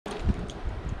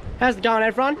How's it going,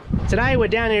 everyone? Today we're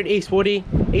down here at East Woody.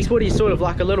 East Woody is sort of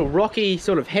like a little rocky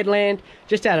sort of headland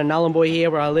just out of Nhulunbuy here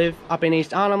where I live, up in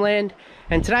East Arnhem Land.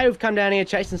 And today we've come down here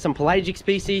chasing some pelagic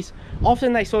species.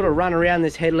 Often they sort of run around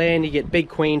this headland. You get big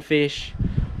queenfish,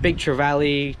 big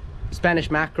trevally, Spanish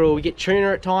mackerel. We get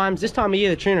tuna at times. This time of year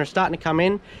the tuna are starting to come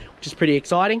in, which is pretty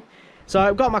exciting. So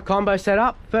I've got my combo set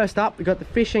up. First up, we've got the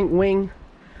fishing wing.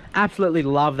 Absolutely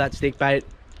love that stick bait.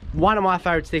 One of my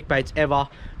favorite stick baits ever.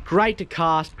 Great to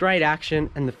cast, great action,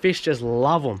 and the fish just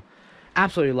love them.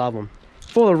 Absolutely love them.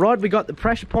 For the rod, we got the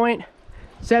pressure point,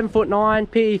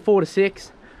 7'9", PE 4 to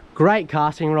 6. Great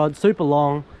casting rod, super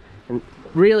long, and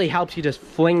really helps you just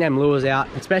fling them lures out,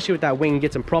 especially with that wing,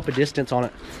 get some proper distance on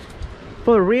it.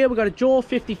 For the reel, we got a Jaw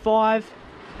 55.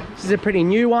 This is a pretty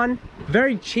new one.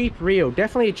 Very cheap reel.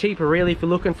 Definitely a cheaper reel if you're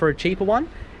looking for a cheaper one,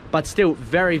 but still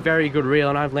very, very good reel,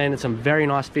 and I've landed some very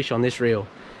nice fish on this reel.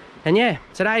 And yeah,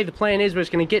 today the plan is we're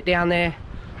just going to get down there,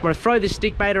 I'm going to throw this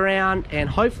stick bait around and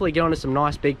hopefully get onto some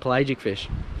nice big pelagic fish.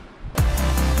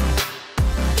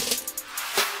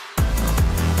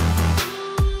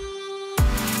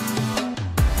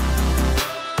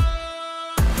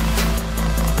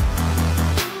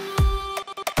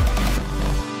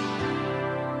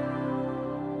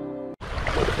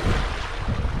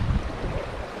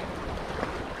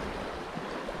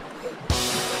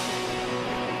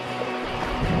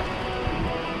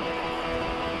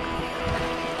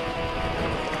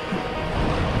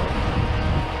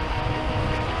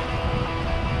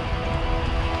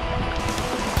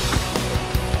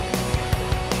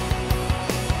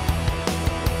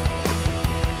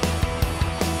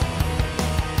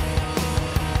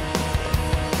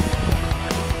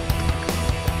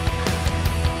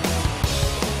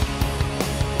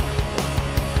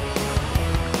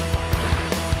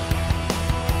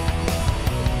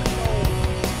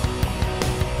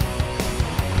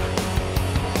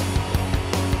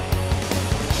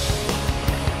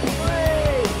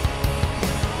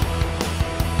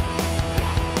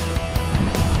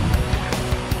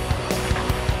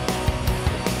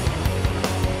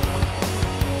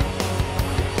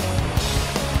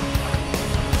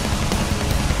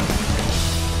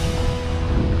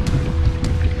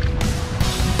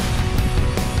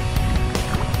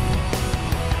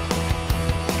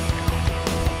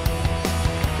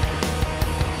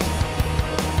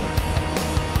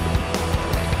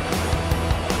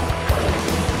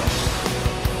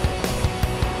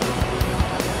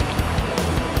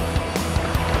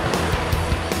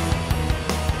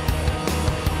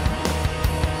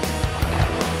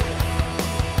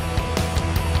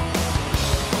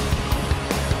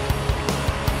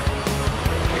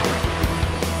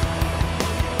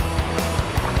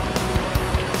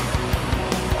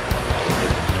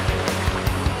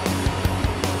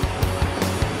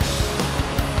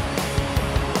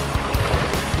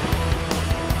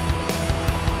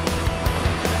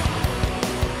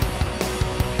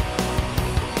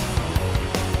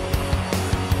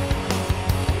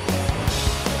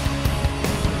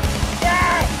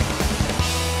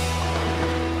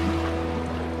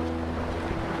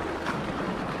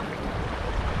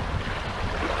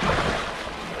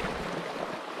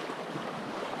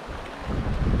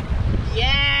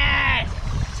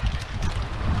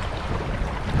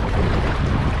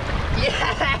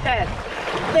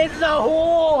 This is a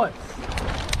horse!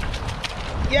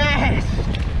 Yes!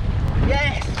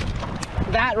 Yes!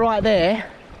 That right there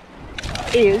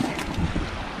is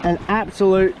an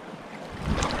absolute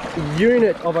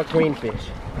unit of a queenfish.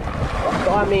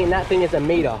 I mean, that thing is a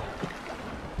meter.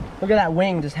 Look at that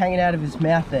wing just hanging out of his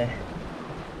mouth there.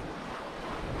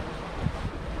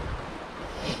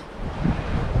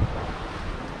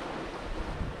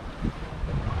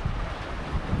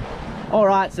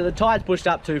 Alright, so the tide's pushed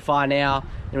up too far now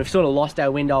and we've sort of lost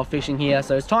our window of fishing here,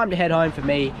 so it's time to head home for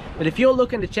me. But if you're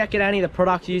looking to check out any of the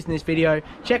products used in this video,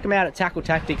 check them out at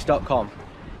tackletactics.com.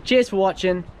 Cheers for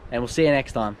watching and we'll see you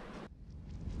next time.